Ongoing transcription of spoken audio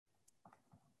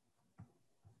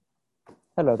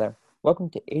Hello there. Welcome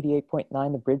to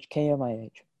 88.9 The Bridge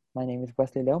KMIH. My name is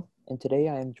Wesley and today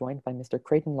I am joined by Mr.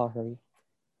 Creighton Lawhery.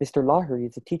 Mr. Lawhery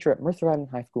is a teacher at Mercer Island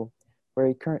High School, where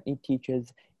he currently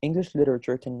teaches English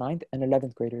literature to 9th and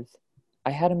 11th graders.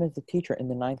 I had him as a teacher in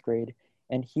the 9th grade,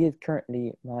 and he is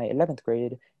currently my 11th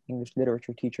grade English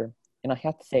literature teacher. And I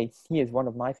have to say, he is one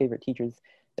of my favorite teachers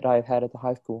that I have had at the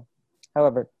high school.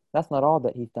 However, that's not all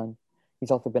that he's done.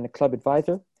 He's also been a club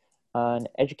advisor, an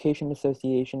education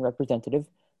association representative,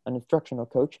 an instructional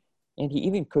coach, and he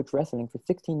even coached wrestling for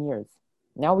 16 years.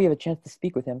 Now we have a chance to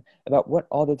speak with him about what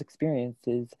all those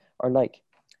experiences are like.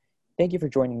 Thank you for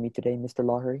joining me today, Mr.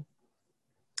 Lawhery.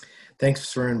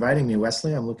 Thanks for inviting me,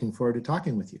 Wesley. I'm looking forward to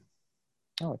talking with you.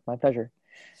 Oh, it's my pleasure.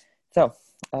 So,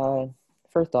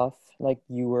 first off,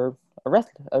 you were a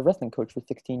wrestling coach for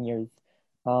 16 years.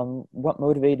 What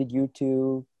motivated you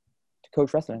to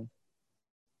coach wrestling?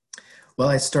 Well,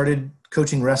 I started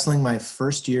coaching wrestling my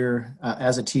first year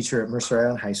as a teacher at Mercer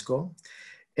Island High School.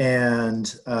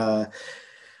 And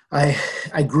I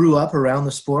grew up around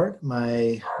the sport.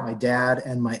 My dad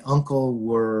and my uncle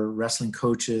were wrestling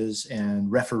coaches and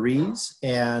referees.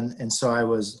 And so I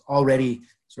was already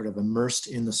sort of immersed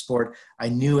in the sport. I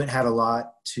knew it had a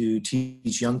lot to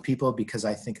teach young people because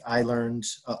I think I learned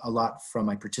a lot from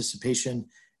my participation,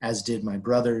 as did my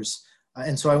brothers.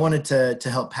 And so I wanted to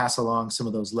help pass along some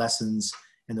of those lessons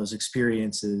and those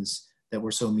experiences that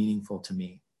were so meaningful to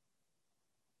me.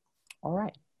 All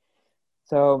right.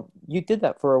 So you did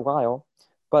that for a while,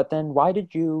 but then why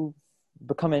did you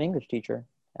become an English teacher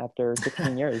after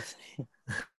 16 years?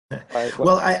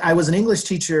 Well, I was an English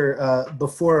teacher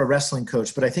before a wrestling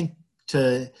coach, but I think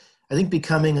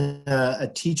becoming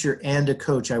a teacher and a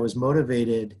coach, I was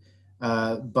motivated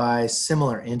by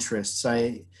similar interests.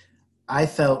 I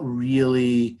felt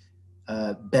really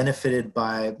benefited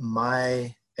by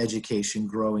my education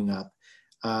growing up.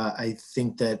 I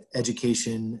think that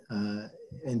education,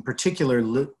 in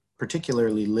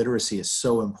particularly literacy, is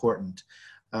so important.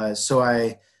 So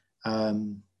I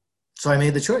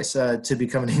made the choice to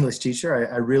become an English teacher.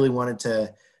 I really wanted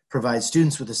to provide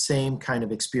students with the same kind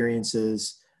of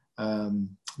experiences,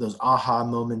 those aha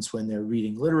moments when they're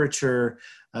reading literature,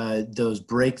 those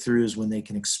breakthroughs when they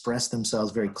can express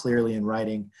themselves very clearly in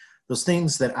writing, those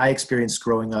things that I experienced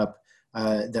growing up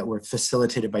that were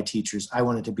facilitated by teachers. I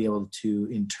wanted to be able to,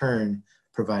 in turn,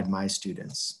 provide my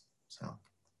students. So,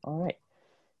 all right.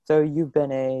 So you've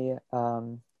been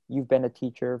a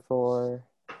teacher for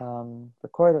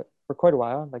quite a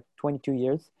while, like 22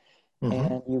 years, mm-hmm.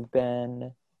 and you've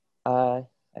been, I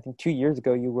think 2 years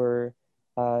ago, you were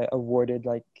awarded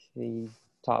like the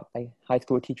top high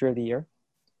school teacher of the year.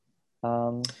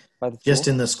 By the school. Just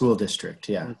in the school district,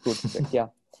 yeah. In the school district, yeah.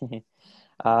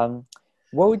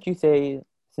 What would you say,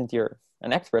 since you're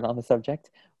an expert on the subject,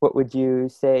 what would you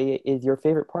say is your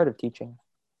favorite part of teaching?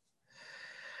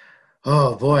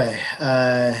 Oh boy,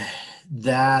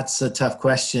 that's a tough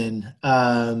question.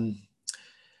 Well,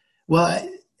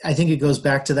 I think it goes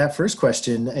back to that first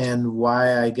question and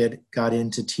why I got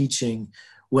into teaching.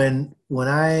 When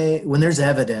there's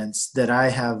evidence that I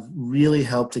have really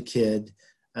helped a kid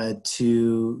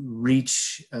to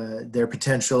reach their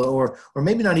potential, or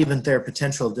maybe not even their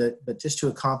potential, but just to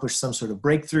accomplish some sort of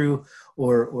breakthrough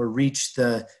or reach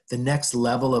the next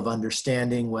level of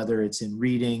understanding, whether it's in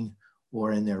reading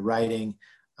or in their writing,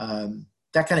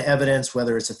 that kind of evidence,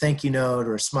 whether it's a thank you note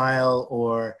or a smile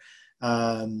or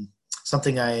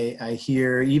something I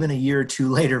hear even a year or two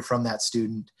later from that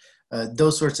student,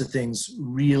 those sorts of things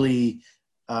really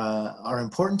are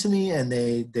important to me, and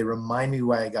they remind me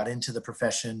why I got into the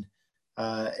profession.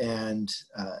 Those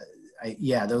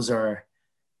are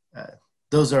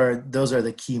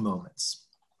the key moments.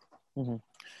 Mm-hmm.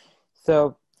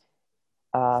 So,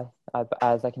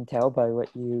 as I can tell by what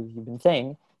you've been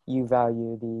saying, you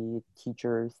value the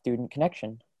teacher-student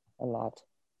connection a lot.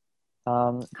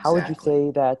 How would you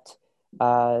say that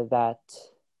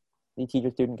the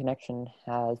teacher-student connection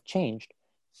has changed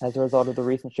as a result of the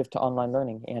recent shift to online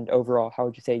learning? And overall, how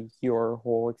would you say your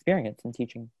whole experience in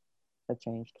teaching has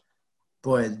changed?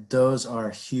 Boy, those are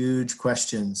huge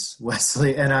questions,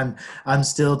 Wesley, and I'm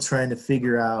still trying to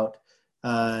figure out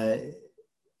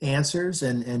answers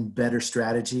and better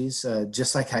strategies,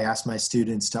 just like I ask my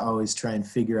students to always try and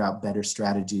figure out better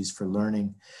strategies for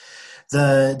learning.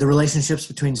 The relationships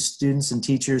between students and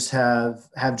teachers have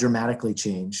dramatically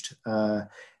changed. I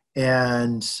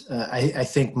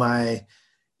think my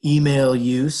email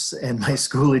use and my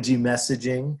Schoology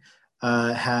messaging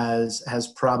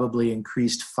has probably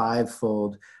increased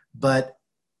fivefold. But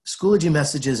Schoology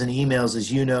messages and emails,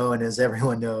 as you know, and as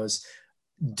everyone knows,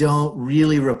 don't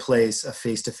really replace a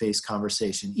face-to-face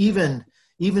conversation. Even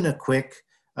a quick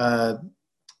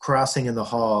crossing in the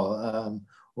hall,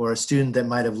 or a student that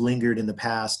might have lingered in the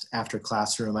past after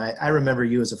classroom. I remember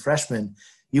you as a freshman,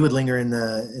 you would linger in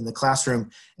the classroom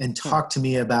and talk to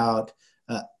me about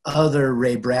other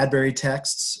Ray Bradbury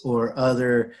texts or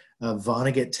other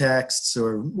Vonnegut texts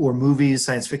or movies,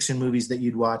 science fiction movies that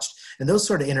you'd watched. And those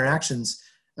sort of interactions,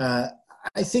 I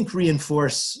think,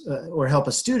 reinforce or help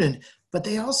a student, but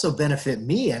they also benefit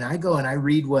me. And I go and I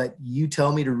read what you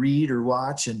tell me to read or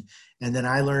watch, and then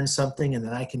I learn something, and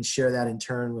then I can share that in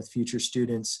turn with future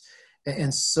students.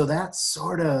 And so that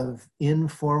sort of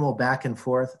informal back and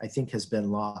forth, I think, has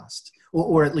been lost,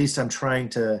 or at least I'm trying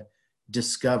to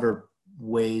discover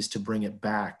ways to bring it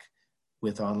back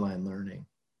with online learning.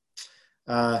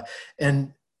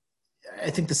 And I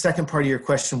think the second part of your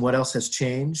question, what else has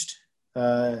changed?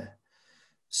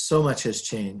 So much has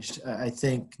changed. I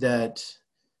think that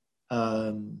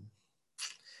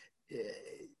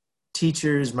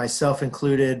teachers, myself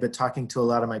included, but talking to a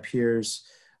lot of my peers,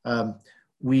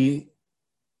 we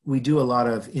do a lot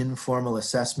of informal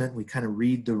assessment. We kind of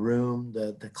read the room,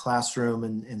 the classroom,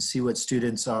 and see what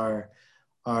students are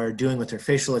doing with their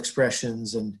facial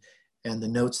expressions and the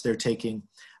notes they're taking.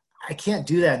 I can't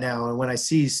do that now. And when I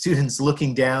see students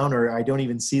looking down, or I don't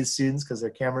even see the students because their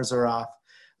cameras are off,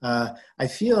 I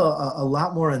feel a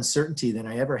lot more uncertainty than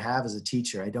I ever have as a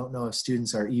teacher. I don't know if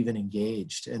students are even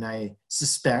engaged. And I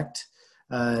suspect,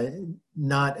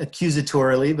 not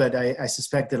accusatorily, but I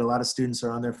suspect that a lot of students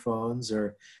are on their phones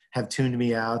or have tuned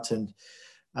me out. And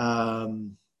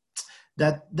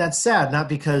that's sad, not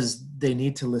because they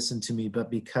need to listen to me,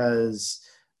 but because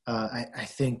I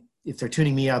think if they're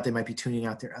tuning me out, they might be tuning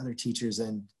out their other teachers.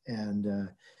 And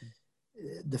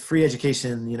the free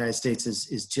education in the United States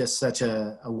is just such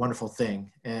a wonderful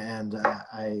thing. And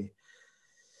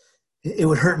it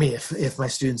would hurt me if my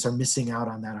students are missing out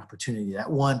on that opportunity, that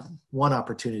one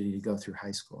opportunity to go through high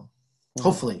school. Mm-hmm.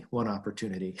 Hopefully one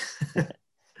opportunity.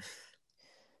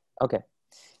 Okay.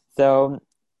 So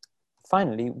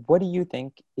finally, what do you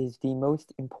think is the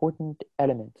most important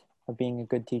element of being a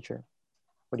good teacher?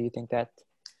 What do you think that,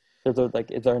 is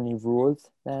there any rules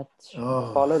that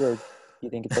are followed, or do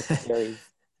you think it's just theories?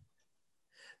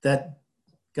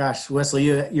 Gosh, Wesley,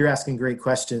 you're asking great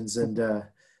questions. And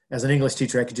as an English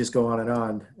teacher, I could just go on and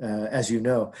on, as you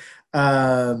know.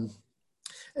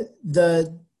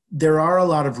 There are a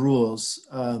lot of rules,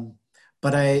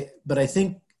 but I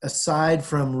think aside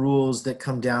from rules that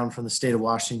come down from the state of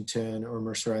Washington or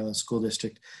Mercer Island School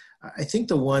District, I think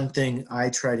the one thing I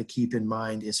try to keep in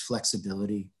mind is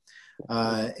flexibility.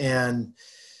 And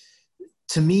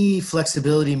to me,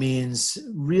 flexibility means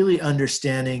really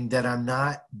understanding that I'm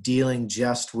not dealing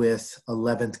just with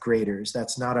 11th graders.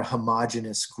 That's not a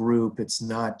homogenous group. It's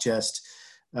not just,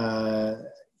 a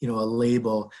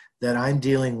label. That I'm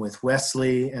dealing with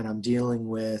Wesley, and I'm dealing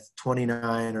with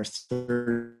 29 or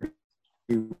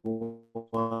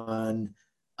 31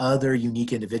 other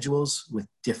unique individuals with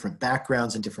different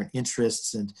backgrounds and different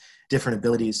interests and different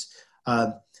abilities.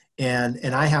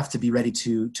 And I have to be ready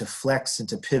to flex and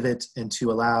to pivot and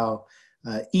to allow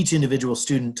each individual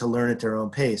student to learn at their own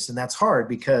pace. And that's hard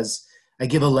because I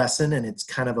give a lesson and it's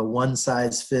kind of a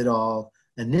one-size-fit-all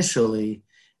initially.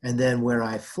 And then where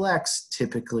I flex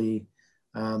typically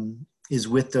is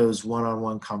with those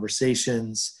one-on-one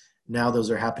conversations. Now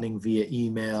those are happening via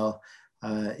email.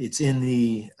 It's in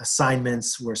the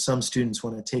assignments where some students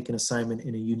want to take an assignment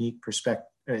in a unique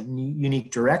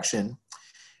unique direction.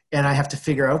 And I have to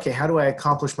figure out, okay, how do I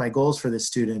accomplish my goals for this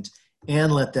student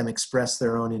and let them express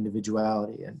their own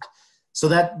individuality? And so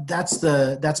that's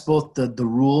both the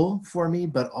rule for me,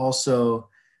 but also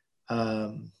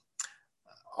the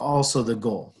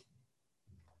goal.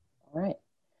 All right.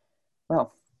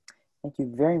 Well, thank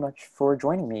you very much for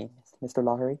joining me, Mr.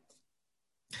 Lahari.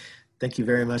 Thank you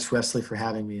very much, Wesley, for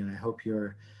having me. And I hope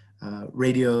your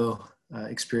radio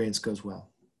experience goes well.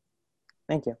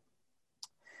 Thank you.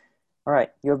 All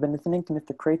right, you have been listening to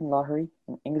Mr. Creighton Lahari,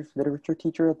 an English literature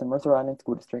teacher at the Mercer Island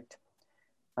School District.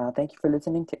 Thank you for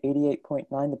listening to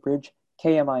 88.9 The Bridge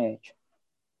KMIH.